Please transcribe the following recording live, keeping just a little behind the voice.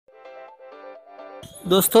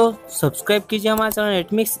दोस्तों सब्सक्राइब कीजिए हमारे चैनल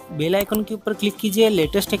एटमिक्स, बेल आइकन के ऊपर क्लिक कीजिए।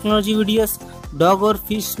 लेटेस्ट टेक्नोलॉजी वीडियोस, डॉग और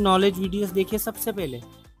फिश नॉलेज वीडियोस देखिए सबसे पहले।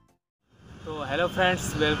 तो हेलो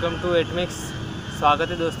फ्रेंड्स, वेलकम टू एटमिक्स। स्वागत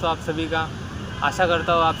है दोस्तों आप सभी का। आशा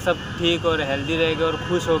करता हूँ आप सब ठीक और हेल्दी रहेंगे और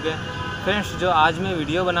खुश होंगे। फ्रेंड्स, जो आज मैं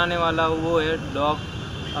वीडियो बनाने वाला हूँ वो है डॉग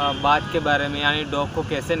बाथ के बारे में, यानी डॉग को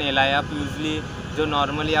कैसे नहलाएं। आप यूजली जो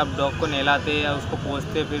नॉर्मली आप डॉग को नहलाते या उसको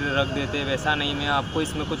पोंछते फिर रख देते, वैसा नहीं। मैं आपको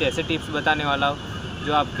इसमें कुछ ऐसे टिप्स बताने वाला हूँ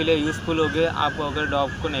जो आपके लिए यूज़फुल होंगे। आप अगर डॉग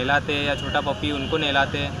को नहलाते हैं या छोटा पपी उनको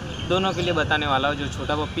नहलाते हैं, दोनों के लिए बताने वाला हूँ। जो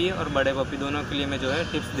छोटा पपी और बड़े पपी दोनों के लिए मैं जो है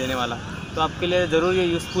टिप्स देने वाला, तो आपके लिए ज़रूर ये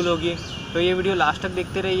यूज़फुल होगी। तो ये वीडियो लास्ट तक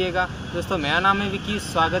देखते रहिएगा। दोस्तों, मेरा नाम है विकी,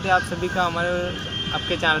 स्वागत है आप सभी का हमारे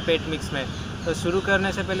आपके चैनल पे एटमिक्स में। तो शुरू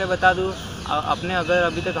करने से पहले बता दूँ, अपने अगर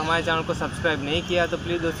अभी तक हमारे चैनल को सब्सक्राइब नहीं किया तो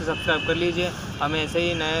प्लीज़ दोस्तों सब्सक्राइब कर लीजिए। हम ऐसे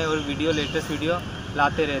ही नए और लेटेस्ट वीडियो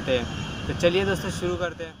लाते रहते हैं। तो चलिए दोस्तों शुरू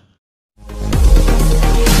करते हैं।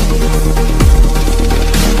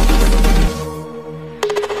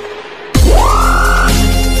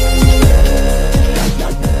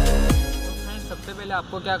 सबसे पहले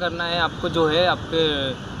आपको क्या करना है, आपको जो है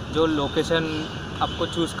आपके जो लोकेशन आपको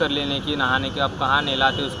चूज़ कर लेने की नहाने की। आप कहाँ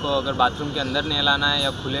नहलाते उसको, अगर बाथरूम के अंदर नहलाना है या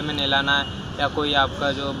खुले में नहलाना है, या कोई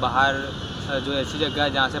आपका जो बाहर जो ऐसी जगह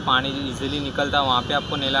है जहाँ से पानी इजीली निकलता है वहाँ पे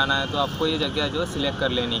आपको नहलाना है, तो आपको ये जगह जो सिलेक्ट कर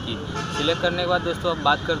लेने की। सिलेक्ट करने के बाद दोस्तों अब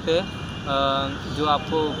बात करते हैं जो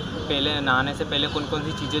आपको पहले नहाने से पहले कौन कौन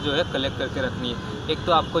सी चीज़ें जो है कलेक्ट करके रखनी है। एक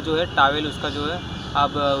तो आपको जो है टॉवेल, उसका जो है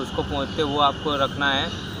आप उसको पहुँचते वो आपको रखना है।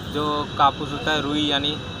 जो कापूस होता है रुई,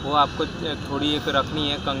 यानी वो आपको थोड़ी एक रखनी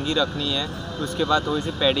है, कंघी रखनी है। उसके बाद थोड़ी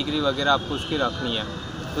सी पेडिग्री वगैरह आपको उसकी रखनी है।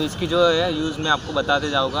 तो इसकी जो है यूज़ मैं आपको बताते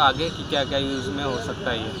जाऊँगा आगे कि क्या क्या यूज़ में हो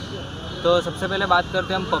सकता है ये। तो सबसे पहले बात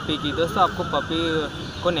करते हैं हम पपी की। दोस्तों, आपको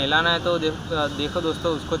पपी को नहलाना है तो देखो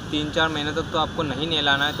दोस्तों, उसको 3-4 महीने तक तो आपको नहीं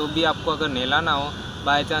नहलाना है। तो भी आपको अगर नहलाना हो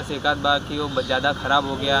बाई चांस एक आध बार कि वो ज़्यादा ख़राब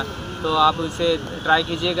हो गया, तो आप उसे ट्राई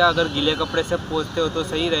कीजिएगा। अगर गीले कपड़े से पोंछते हो तो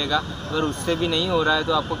सही रहेगा। अगर उससे भी नहीं हो रहा है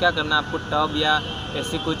तो आपको क्या करना है, आपको टब या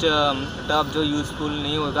ऐसी कुछ टब जो यूज़फुल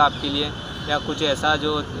नहीं होगा आपके लिए, या कुछ ऐसा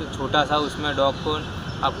जो छोटा सा उसमें डॉग को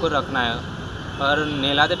आपको रखना है। और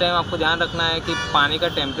नहलाते टाइम आपको ध्यान रखना है कि पानी का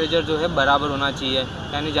टेम्परेचर जो है बराबर होना चाहिए,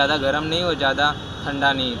 यानी ज़्यादा गर्म नहीं और ज़्यादा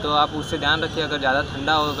ठंडा नहीं। तो आप उससे ध्यान रखिए, अगर ज़्यादा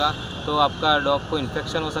ठंडा होगा तो आपका डॉग को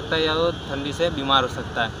इन्फेक्शन हो सकता है या वो ठंडी से बीमार हो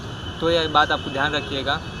सकता है। तो यह बात आपको ध्यान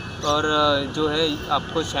रखिएगा। और जो है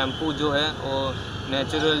आपको शैम्पू जो है वो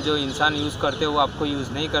नेचुरल जो इंसान यूज़ करते हैं वो आपको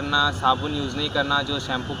यूज़ नहीं करना। साबुन यूज़ नहीं करना। जो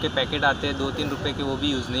शैम्पू के पैकेट आते हैं 2-3 रुपए के, वो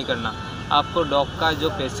भी यूज़ नहीं करना। आपको डॉग का जो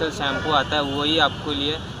स्पेशल शैम्पू आता है वही आपके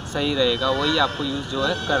लिए सही रहेगा, वही आपको यूज़ जो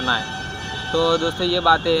है करना है। तो दोस्तों ये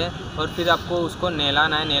बातें हैं। और फिर आपको उसको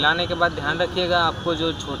नहलाना है। नहलाने के बाद ध्यान रखिएगा, आपको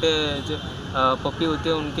जो छोटे जो पपी होते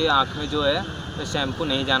हैं उनके आँख में जो है तो शैम्पू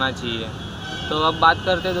नहीं जाना चाहिए। तो अब बात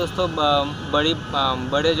करते हैं दोस्तों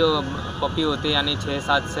बड़े जो पपी होते हैं, यानी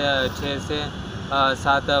 6 से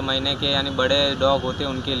 7 महीने के, यानी बड़े डॉग होते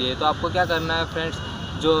हैं उनके लिए। तो आपको क्या करना है फ्रेंड्स,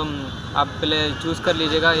 जो आप पहले चूज़ कर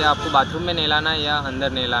लीजिएगा, या आपको बाथरूम में नहलाना है या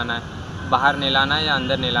अंदर नहलाना है, बाहर नहलाना है या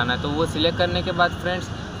अंदर नहलाना है। तो वो सिलेक्ट करने के बाद फ्रेंड्स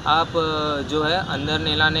आप जो है अंदर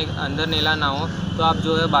नहलाना हो तो आप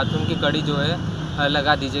जो है बाथरूम की कड़ी जो है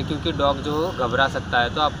लगा दीजिए, क्योंकि डॉग जो घबरा सकता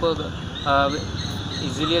है। तो आपको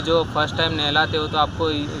इसीलिए जो फर्स्ट टाइम नहलाते हो तो आपको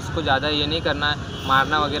इसको ज़्यादा ये नहीं करना है,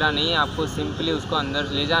 मारना वगैरह नहीं है। आपको सिंपली उसको अंदर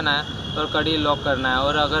ले जाना है और कड़ी लॉक करना है।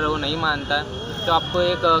 और अगर वो नहीं मानता है तो आपको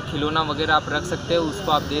एक खिलौना वगैरह आप रख सकते हो,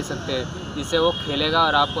 उसको आप दे सकते हैं, जिससे वो खेलेगा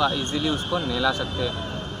और आप इजीली उसको नहला सकते हैं।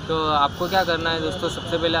 तो आपको क्या करना है दोस्तों,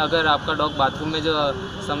 सबसे पहले अगर आपका डॉग बाथरूम में जो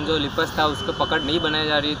समझो लिपस था उसको पकड़ नहीं बनाई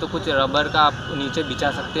जा रही, तो कुछ रबर का आप नीचे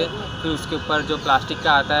बिछा सकते हैं। फिर उसके ऊपर जो प्लास्टिक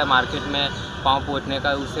का आता है मार्केट में पाँव पोंछने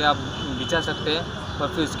का, उसे आप बिछा सकते हैं और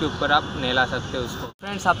फिर उसके ऊपर आप नहला सकते हैं उसको।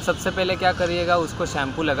 फ्रेंड्स, आप सबसे पहले क्या करिएगा, उसको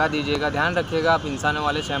शैम्पू लगा दीजिएगा। ध्यान रखिएगा, आप इंसानों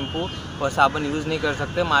वाले शैम्पू और साबुन यूज़ नहीं कर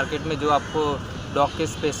सकते। मार्केट में जो आपको डॉग के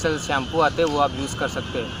स्पेशल शैम्पू आते हैं वो आप यूज़ कर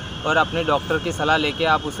सकते हैं। और अपने डॉक्टर की सलाह लेके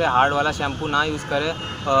आप उसे हार्ड वाला शैम्पू ना यूज़ करें,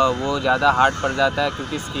 वो ज़्यादा हार्ड पड़ जाता है,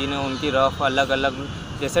 क्योंकि स्किन उनकी रफ अलग अलग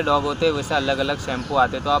जैसे डॉग होते हैं वैसे अलग अलग शैम्पू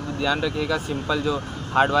आते हैं। तो आप ध्यान रखिएगा, सिंपल जो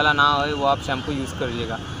हार्ड वाला ना हो वो आप शैम्पू यूज़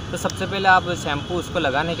करिएगा। तो सबसे पहले आप शैम्पू उसको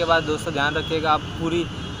लगाने के बाद दोस्तों ध्यान रखिएगा, आप पूरी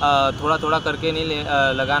थोड़ा थोड़ा करके नहीं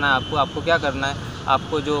लगाना है। आपको क्या करना है,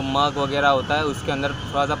 आपको जो मग वगैरह होता है उसके अंदर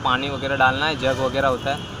थोड़ा सा पानी वगैरह डालना है, जग वगैरह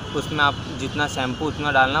होता है उसमें आप जितना शैम्पू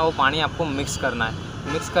उतना डालना है, वो पानी आपको मिक्स करना है।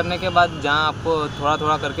 मिक्स करने के बाद जहाँ आपको थोड़ा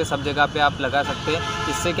थोड़ा करके सब जगह पे आप लगा सकते हैं।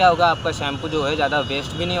 इससे क्या होगा, आपका शैम्पू जो है ज़्यादा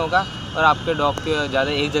वेस्ट भी नहीं होगा और आपके डॉग के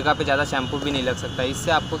ज़्यादा एक जगह पे ज़्यादा शैम्पू भी नहीं लग सकता।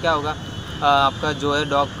 इससे आपको क्या होगा, आपका जो है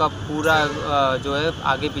डॉग का पूरा जो है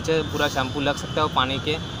आगे पीछे पूरा शैम्पू लग सकता है। वो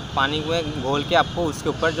पानी में घोल के आपको उसके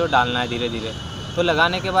ऊपर जो डालना है धीरे धीरे। तो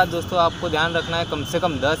लगाने के बाद दोस्तों आपको ध्यान रखना है कम से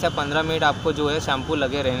कम 10 या 15 मिनट आपको जो है शैम्पू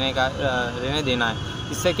लगे रहने देना है।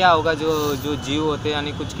 इससे क्या होगा, जो जीव होते हैं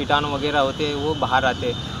यानी कुछ कीटाणु वगैरह होते हैं वो बाहर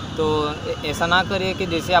आते हैं। तो ऐसा ना करिए कि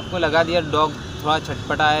जैसे आपको लगा दिया, डॉग थोड़ा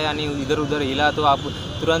छटपटा है यानी इधर उधर हिला तो आप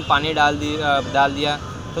तुरंत पानी डाल दिया।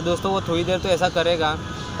 तो दोस्तों वो थोड़ी देर तो ऐसा करेगा,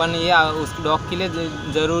 पर ये उस डॉग के लिए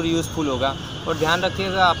ज़रूर यूज़फुल होगा। और ध्यान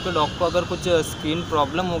रखिएगा आपके डॉग को अगर कुछ स्किन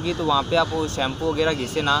प्रॉब्लम होगी तो वहाँ पे आप वो शैम्पू वगैरह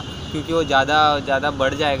घिसे ना, क्योंकि वो ज़्यादा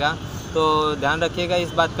बढ़ जाएगा। तो ध्यान रखिएगा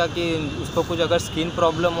इस बात का कि उसको कुछ अगर स्किन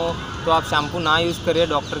प्रॉब्लम हो तो आप शैम्पू ना यूज़ करिए,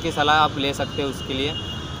 डॉक्टर की सलाह आप ले सकते हैं उसके लिए,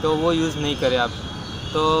 तो वो यूज़ नहीं करें आप।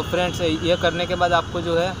 तो फ्रेंड्स ये करने के बाद आपको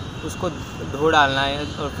जो है उसको धो डालना है,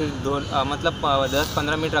 और फिर मतलब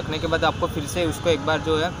 10-15 मिनट रखने के बाद आपको फिर से उसको एक बार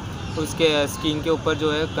जो है उसके स्किन के ऊपर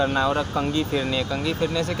जो है करना है, और कंघी फेरनी है। कंघी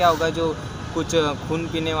फेरने से क्या होगा, जो कुछ खून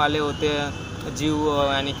पीने वाले होते हैं जीव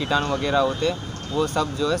यानी कीटाणु वगैरह होते हैं वो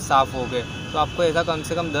सब जो है साफ़ हो गए। तो आपको ऐसा कम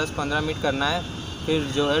से कम 10-15 मिनट करना है, फिर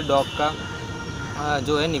जो है डॉग का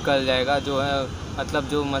जो है निकल जाएगा, जो है मतलब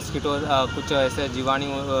जो मस्कीटो कुछ ऐसे जीवाणु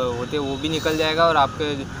होते हैं वो भी निकल जाएगा, और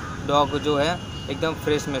आपके डॉग जो है एकदम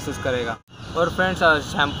फ्रेश महसूस करेगा। और फ्रेंड्स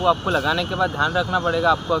शैम्पू आपको लगाने के बाद ध्यान रखना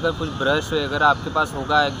पड़ेगा, आपको अगर कुछ ब्रश वगैरह आपके पास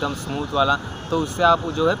होगा एकदम स्मूथ वाला, तो उससे आप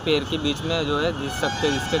जो है पैर के बीच में जो है घिस सकते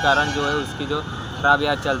हैं, जिसके कारण जो है उसकी जो खराब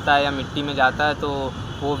या चलता है या मिट्टी में जाता है तो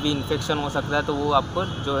वो भी इन्फेक्शन हो सकता है, तो वो आपको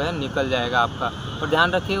जो है निकल जाएगा आपका। और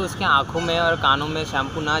ध्यान रखिए उसके आँखों में और कानों में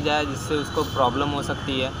शैम्पू ना जाए, जिससे उसको प्रॉब्लम हो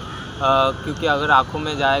सकती है। क्योंकि अगर आँखों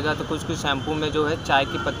में जाएगा तो कुछ शैम्पू में जो है चाय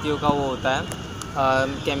की पत्तियों का वो होता है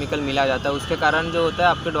केमिकल मिला जाता है, उसके कारण जो होता है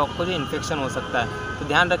आपके डॉग को जो इन्फेक्शन हो सकता है। तो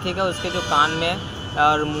ध्यान रखिएगा उसके जो कान में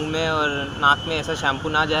और मुंह में और नाक में ऐसा शैम्पू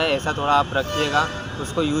ना जाए, ऐसा थोड़ा आप रखिएगा।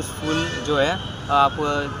 उसको यूज़फुल जो है आप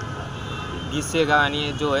घिसिएगा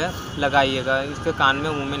यानी जो है लगाइएगा, इसके कान में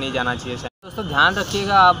मुंह में नहीं जाना चाहिए। दोस्तों ध्यान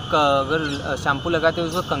रखिएगा आप अगर शैम्पू लगाते हो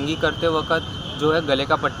उसको कंघी करते वक्त जो है गले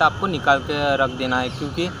का पट्टा आपको निकाल के रख देना है,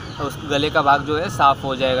 क्योंकि उस गले का भाग जो है साफ़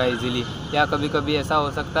हो जाएगा इजीली। या कभी कभी ऐसा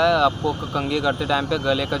हो सकता है आपको कंघी करते टाइम पे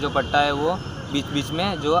गले का जो पट्टा है वो बीच बीच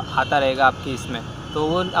में जो आता रहेगा आपके इसमें, तो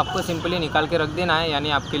वो आपको सिंपली निकाल के रख देना है, यानी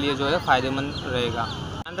आपके लिए जो है फ़ायदेमंद रहेगा।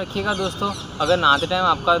 ध्यान रखिएगा दोस्तों, अगर नहाते टाइम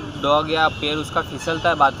आपका डॉग या पैर उसका फिसलता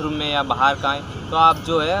है बाथरूम में या बाहर का है, तो आप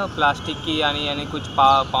जो है प्लास्टिक की यानी कुछ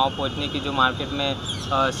पाँव पोंछने की जो मार्केट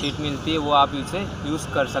में शीट मिलती है वो आप इसे यूज़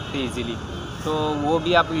कर सकते हैं ईज़िली, तो वो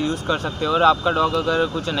भी आप यूज़ कर सकते हो। और आपका डॉग अगर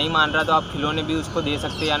कुछ नहीं मान रहा तो आप खिलौने भी उसको दे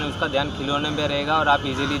सकते हैं, यानी उसका ध्यान खिलौने में रहेगा और आप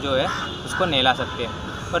इजीली जो है उसको नहला सकते हैं।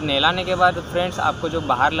 और नहलाने के बाद फ्रेंड्स आपको जो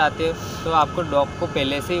बाहर लाते हो तो आपको डॉग को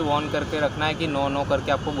पहले से ही वार्न करके रखना है कि नो नो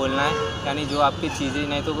करके आपको बोलना है, यानी जो आपकी चीज़ें,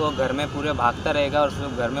 नहीं तो वो घर में पूरे भागता रहेगा और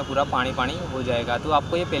घर में पूरा पानी हो जाएगा। तो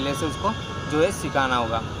आपको ये पहले से उसको जो है सिखाना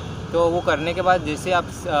होगा। तो वो करने के बाद जैसे आप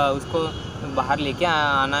उसको बाहर लेके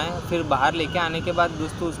आना है, फिर बाहर लेके आने के बाद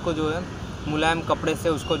दोस्तों उसको जो है मुलायम कपड़े से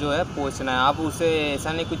उसको जो है पोंछना है। आप उसे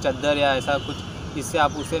ऐसा नहीं कुछ चादर या ऐसा कुछ इससे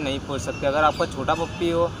आप उसे नहीं पोंछ सकते। अगर आपका छोटा पप्पी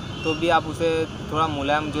हो तो भी आप उसे थोड़ा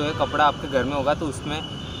मुलायम जो है कपड़ा आपके घर में होगा तो उसमें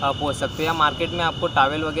पोंछ सकते हैं, या मार्केट में आपको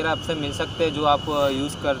टॉवेल वगैरह आपसे मिल सकते हैं जो आप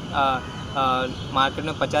यूज़ कर मार्केट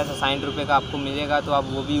में 50 या 60 रुपये का आपको मिलेगा, तो आप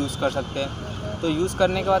वो भी यूज़ कर सकते हैं। तो यूज़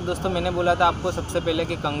करने के बाद दोस्तों मैंने बोला था आपको सबसे पहले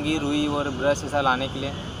कि कंघी, रुई और ब्रश ऐसा लाने के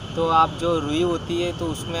लिए, तो आप जो रुई होती है तो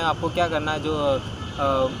उसमें आपको क्या करना है,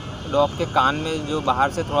 जो डॉग के कान में जो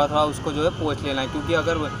बाहर से थोड़ा थोड़ा उसको जो है पोंछ लेना है, क्योंकि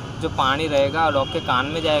अगर जो पानी रहेगा डॉग के कान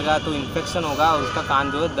में जाएगा तो इन्फेक्शन होगा और उसका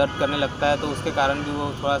कान जो है दर्द करने लगता है, तो उसके कारण भी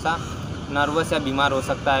वो थोड़ा सा नर्वस या बीमार हो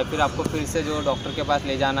सकता है। फिर आपको फिर से जो डॉक्टर के पास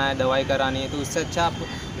ले जाना है, दवाई करानी है, तो उससे अच्छा आप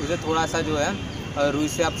उसे थोड़ा सा जो है रुई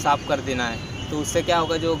से आप साफ़ कर देना है। तो उससे क्या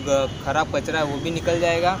होगा, जो ख़राब कचरा है वो भी निकल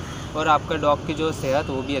जाएगा और आपका डॉग की जो सेहत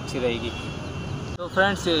वो भी अच्छी रहेगी। तो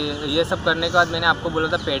फ्रेंड्स ये सब करने के बाद मैंने आपको बोला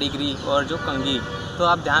था पेडिग्री और जो कंघी, तो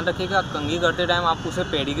आप ध्यान रखिएगा कंघी करते टाइम आप उसे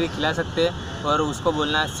पेडिग्री खिला सकते हैं और उसको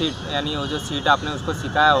बोलना है सीट, यानी वो जो सीट आपने उसको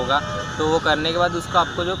सिखाया होगा तो वो करने के बाद उसको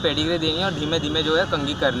आपको जो पेडिग्री देनी है और धीमे धीमे जो है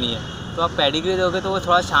कंघी करनी है। तो आप पेडिग्री दोगे तो वो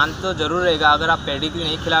थोड़ा शांत तो ज़रूर रहेगा, अगर आप पेडिग्री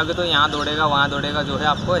नहीं खिलाओगे तो यहाँ दौड़ेगा वहाँ दौड़ेगा, जो है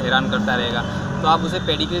आपको हैरान करता रहेगा। तो आप उसे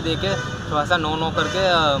पेडिग्री दे के थोड़ा सा नो नो करके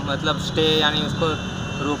मतलब स्टे यानी उसको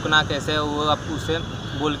रोकना कैसे वो आप उसे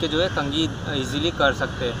बोल के जो है कंघी इजीली कर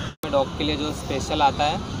सकते हैं। डॉग के लिए जो स्पेशल आता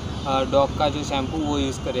है डॉग का जो शैम्पू वो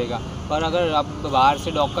यूज़ करेगा, पर अगर आप बाहर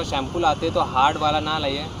से डॉग का शैम्पू लाते हैं तो हार्ड वाला ना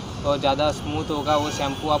लाइए और ज़्यादा स्मूथ होगा वो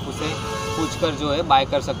शैम्पू, आप उसे पूछकर जो है बाय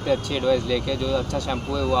कर सकते हैं, अच्छी एडवाइस लेके जो अच्छा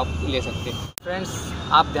शैम्पू है वो आप ले सकते हैं। फ्रेंड्स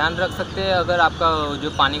आप ध्यान रख सकते हैं अगर आपका जो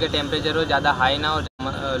पानी का टेम्परेचर हो ज़्यादा हाई ना हो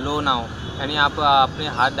लो ना हो, यानी आप अपने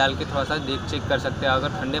हाथ डाल के थोड़ा सा देख चेक कर सकते हैं। अगर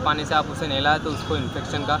ठंडे पानी से आप उसे नहलाए तो उसको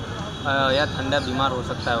इन्फेक्शन का या ठंडा बीमार हो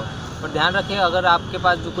सकता है। और ध्यान रखिए, अगर आपके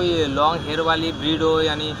पास जो कोई लॉन्ग हेयर वाली ब्रीड हो,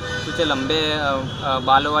 यानी कुछ लंबे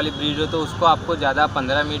बालों वाली ब्रीड हो, तो उसको आपको ज़्यादा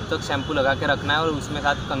 15 मिनट तक शैम्पू लगा के रखना है और उसमें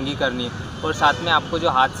साथ कंघी करनी है। और साथ में आपको जो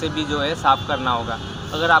हाथ से भी जो है साफ़ करना होगा।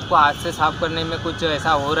 अगर आपको हाथ से साफ़ करने में कुछ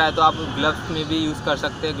ऐसा हो रहा है तो आप ग्लव्स में भी यूज़ कर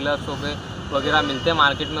सकते हैं। ग्लव्स वगैरह मिलते हैं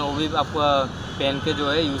मार्केट में, वो भी आप पहन के जो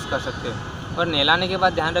है यूज़ कर सकते हैं। और नहलाने के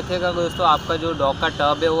बाद ध्यान रखिएगा दोस्तों, आपका जो डॉग का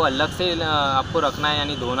टब है वो अलग से आपको रखना है,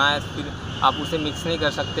 यानी धोना है। फिर आप उसे मिक्स नहीं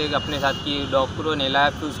कर सकते अपने साथ कि डॉग को नहलाया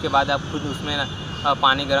फिर उसके बाद आप खुद उसमें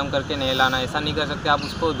पानी गर्म करके नहलाना, ऐसा नहीं कर सकते। आप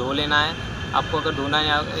उसको धो लेना है। आपको अगर धोना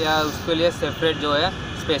है या उसके लिए सेपरेट जो है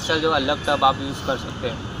स्पेशल जो अलग टब आप यूज़ कर सकते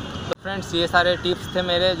हैं। तो फ्रेंड्स, ये सारे टिप्स थे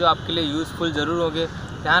मेरे जो आपके लिए यूज़फुल ज़रूर होंगे।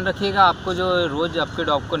 ध्यान रखिएगा, आपको जो रोज़ आपके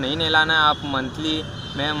डॉग को नहीं नहलाना है, आप मंथली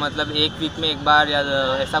में मतलब 1 वीक में 1 बार या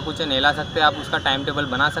ऐसा कुछ नहला सकते हैं। आप उसका टाइम टेबल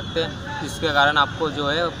बना सकते हैं, जिसके कारण आपको जो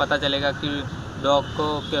है पता चलेगा कि डॉग को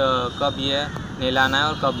कब ये नहलाना है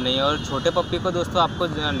और कब नहीं। और छोटे पप्पी को दोस्तों आपको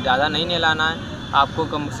ज़्यादा नहीं नहलाना है। आपको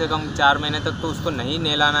कम से कम 4 महीने तक तो उसको नहीं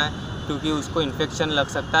नहलाना है, क्योंकि उसको इन्फेक्शन लग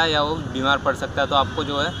सकता है या वो बीमार पड़ सकता है। तो आपको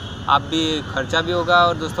जो है आप भी खर्चा भी होगा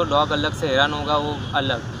और दोस्तों डॉग अलग से हैरान होगा, वो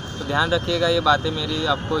अलग। तो ध्यान रखिएगा, ये बातें मेरी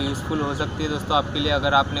आपको यूज़फुल हो सकती है दोस्तों आपके लिए,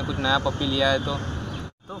 अगर आपने कुछ नया पपी लिया है तो।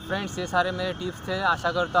 फ्रेंड्स, ये सारे मेरे टिप्स थे।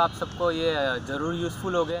 आशा करता हूँ आप सबको ये ज़रूर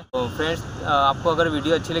यूज़फुल हो गए। तो फ्रेंड्स, आपको अगर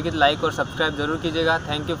वीडियो अच्छी लगी तो लाइक और सब्सक्राइब ज़रूर कीजिएगा।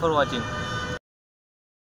 Thank you for watching.